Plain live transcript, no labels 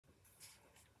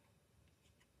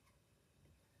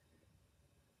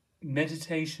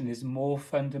Meditation is more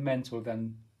fundamental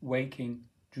than waking,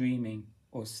 dreaming,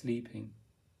 or sleeping.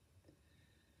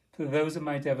 For those of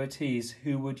my devotees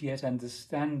who would yet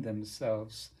understand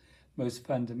themselves most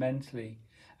fundamentally,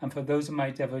 and for those of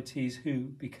my devotees who,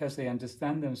 because they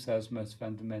understand themselves most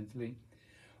fundamentally,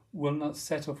 will not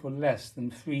settle for less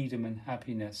than freedom and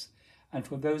happiness, and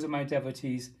for those of my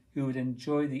devotees who would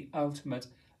enjoy the ultimate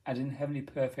and inherently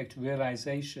perfect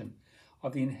realization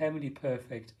of the inherently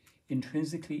perfect,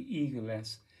 intrinsically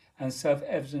egoless, and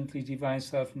self-evidently divine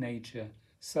self-nature,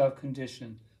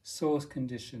 self-condition, source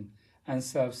condition, and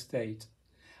self-state,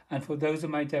 and for those of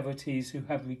my devotees who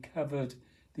have recovered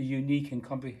the unique and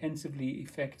comprehensively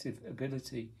effective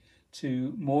ability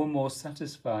to more and more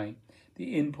satisfy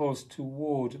the impulse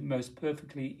toward most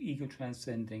perfectly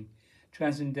ego-transcending,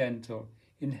 transcendental,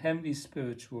 inherently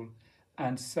spiritual,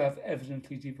 and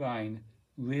self-evidently divine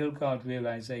real God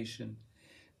realization,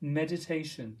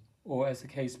 meditation, or as the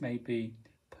case may be,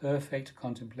 perfect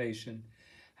contemplation,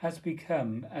 has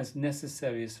become as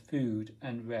necessary as food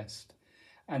and rest,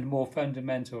 and more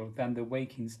fundamental than the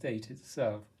waking state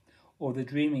itself, or the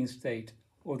dreaming state,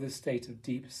 or the state of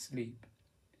deep sleep.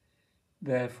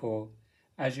 Therefore,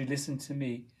 as you listen to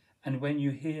me, and when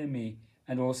you hear me,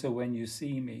 and also when you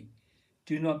see me,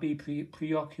 do not be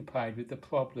preoccupied with the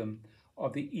problem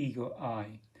of the ego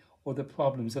I, or the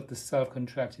problems of the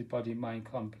self-contracted body-mind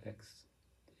complex.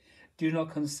 Do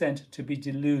not consent to be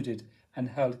deluded and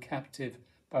held captive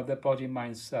by the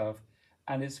body-mind self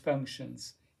and its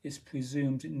functions, its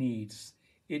presumed needs,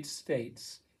 its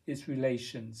states, its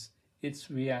relations, its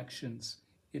reactions,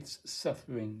 its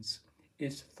sufferings,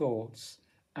 its thoughts,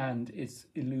 and its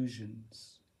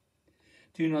illusions.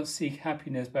 Do not seek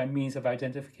happiness by means of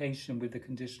identification with the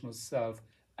conditional self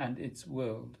and its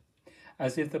world,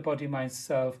 as if the body-mind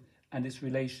self and its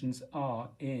relations are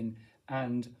in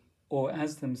and or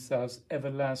as themselves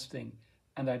everlasting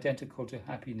and identical to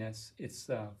happiness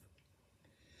itself.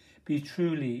 Be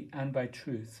truly and by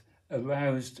truth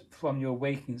aroused from your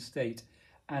waking state,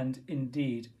 and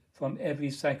indeed from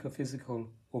every psychophysical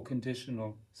or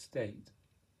conditional state.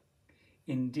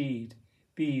 Indeed,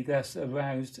 be thus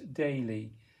aroused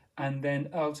daily, and then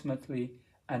ultimately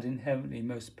and inherently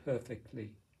most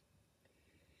perfectly.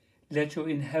 Let your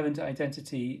inherent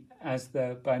identity as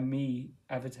the by me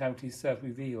avatarically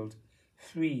self-revealed,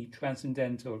 free,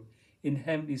 transcendental,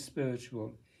 inherently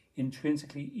spiritual,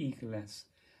 intrinsically egoless,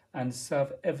 and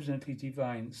self-evidently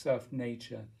divine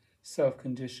self-nature,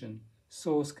 self-condition,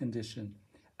 source condition,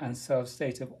 and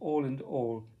self-state of all and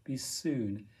all be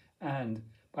soon, and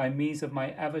by means of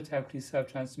my avatarically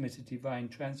self-transmitted divine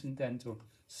transcendental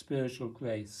spiritual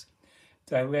grace,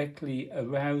 directly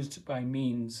aroused by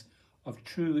means of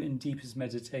true and deepest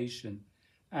meditation,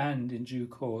 and in due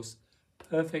course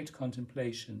perfect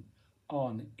contemplation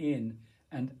on, in,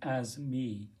 and as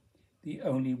me, the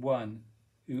only one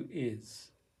who is.